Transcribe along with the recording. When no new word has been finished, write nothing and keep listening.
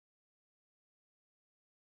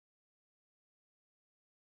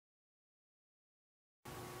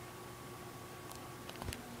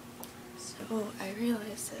So I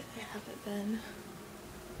realized that I haven't been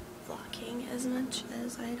vlogging as much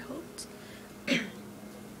as I had hoped.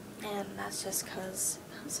 And that's just because,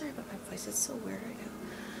 I'm sorry about my voice, it's so weird right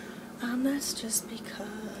now. That's just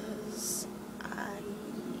because I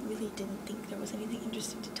really didn't think there was anything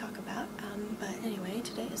interesting to talk about. But anyway,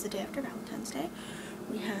 today is the day after Valentine's Day.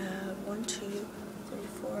 We have 1, 2, 3,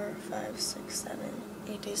 4, 5, 6, 7,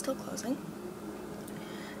 8 days till closing.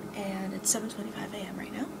 And it's 7:25 a.m.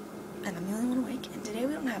 right now. And I'm the only one awake. And today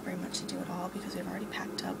we don't have very much to do at all because we've already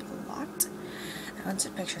packed up a lot. I'll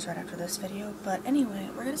insert pictures right after this video. But anyway,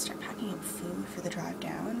 we're going to start packing up food for the drive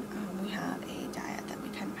down. We have a diet that we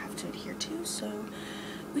kind of have to adhere to. So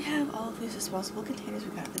we have all of these disposable containers we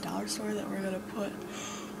got at the dollar store that we're going to put,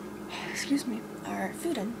 excuse me, our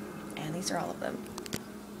food in. And these are all of them.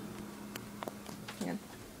 Yeah.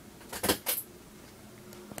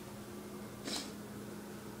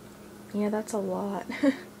 Yeah, that's a lot.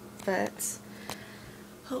 But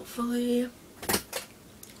hopefully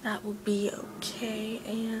that will be okay,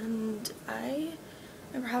 and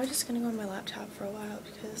I'm probably just gonna go on my laptop for a while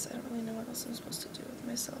because I don't really know what else I'm supposed to do with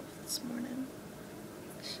myself this morning.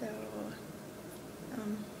 So,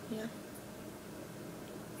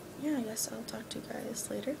 yeah, I guess I'll talk to you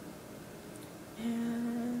guys later.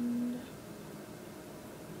 And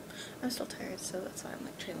I'm still tired, so that's why I'm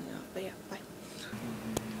like trailing off. But yeah, bye.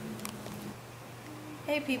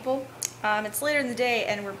 Hey people, it's later in the day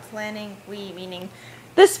and we're planning, meaning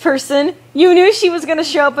this person, you knew she was going to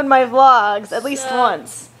show up in my vlogs at least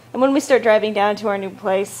once. And when we start driving down to our new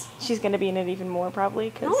place, she's going to be in it even more probably.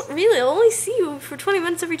 Cause no, really, I'll only see you for 20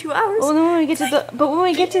 minutes every 2 hours. Well, then when we get to the,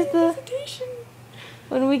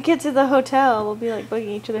 when we get to the hotel, we'll be like bugging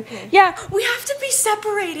each other. Okay. Yeah, we have to be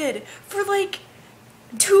separated for like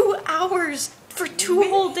 2 hours, for 2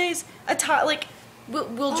 whole days.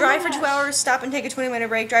 We'll drive for 2 hours, stop and take a 20-minute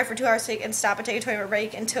break, drive for 2 hours, and stop and take a 20-minute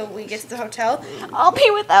break until we get to the hotel. I'll be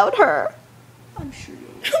without her. I'm sure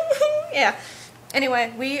you'll. Yeah.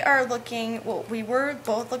 Anyway, we are looking, well, we were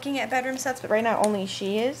both looking at bedroom sets, but right now only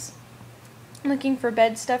she is looking for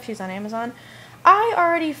bed stuff. She's on Amazon. I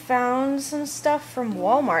already found some stuff from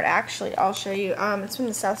Walmart, actually. I'll show you. It's from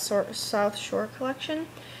the South Shore collection.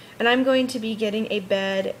 And I'm going to be getting a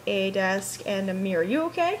bed, a desk, and a mirror. You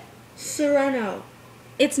okay? Sereno.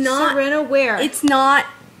 It's not. Sereno where? It's not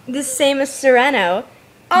the same as Sereno.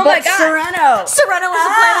 Oh my god. Sereno. Sereno was a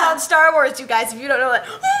planet on Star Wars, you guys, if you don't know that.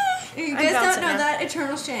 You guys don't know that.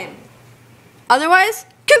 Eternal shame. Otherwise,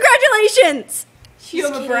 congratulations!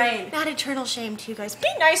 You have a brain. Not eternal shame to you guys. Be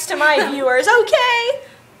nice to my viewers, okay?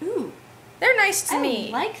 Ooh. They're nice to me.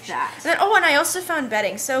 I like that. And then, oh, and I also found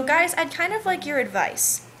bedding. So, guys, I'd kind of like your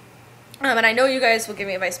advice. And I know you guys will give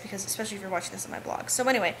me advice because, especially if you're watching this on my blog. So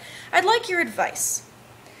anyway, I'd like your advice.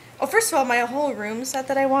 Oh, first of all, my whole room set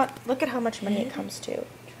that I want, look at how much money it comes to.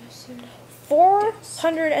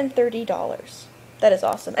 $430. That is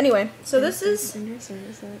awesome. Anyway, so this is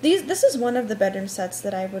one of the bedroom sets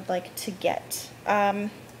that I would like to get.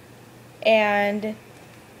 And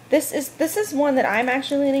this is one that I'm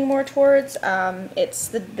actually leaning more towards. It's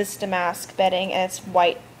this damask bedding, and it's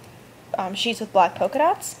white sheets with black polka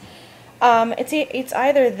dots. It's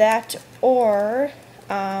either that or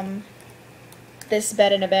this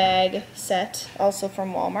bed in a bag set, also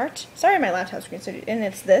from Walmart. Sorry, my laptop's screen, and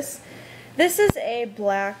it's this. This is a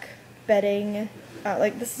black bedding,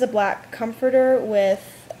 this is a black comforter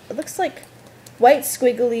with, it looks like white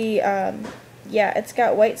squiggly, yeah, it's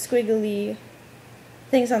got white squiggly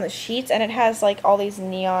things on the sheets, and it has like all these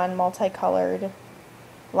neon multicolored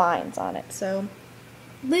lines on it. So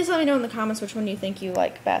please let me know in the comments which one you think you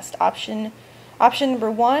like best. Option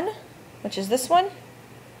number 1, which is this one,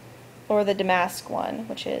 or the damask one,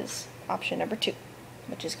 which is option number 2,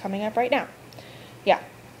 which is coming up right now. Yeah.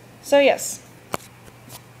 So yes.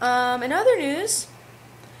 In other news,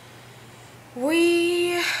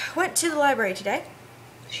 we went to the library today.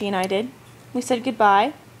 She and I did. We said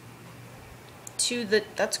goodbye to the,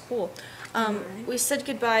 that's cool. We said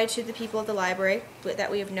goodbye to the people at the library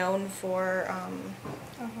that we have known for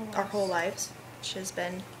our whole lives, which has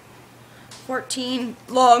been 14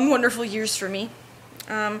 long, wonderful years for me.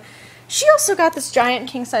 She also got this giant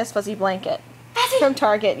king-size fuzzy blanket from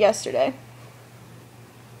Target yesterday.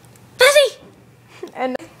 Fuzzy!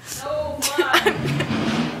 And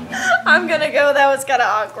I'm gonna go. That was kind of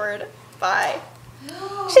awkward. Bye.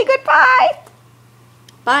 Say goodbye.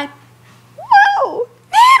 Bye.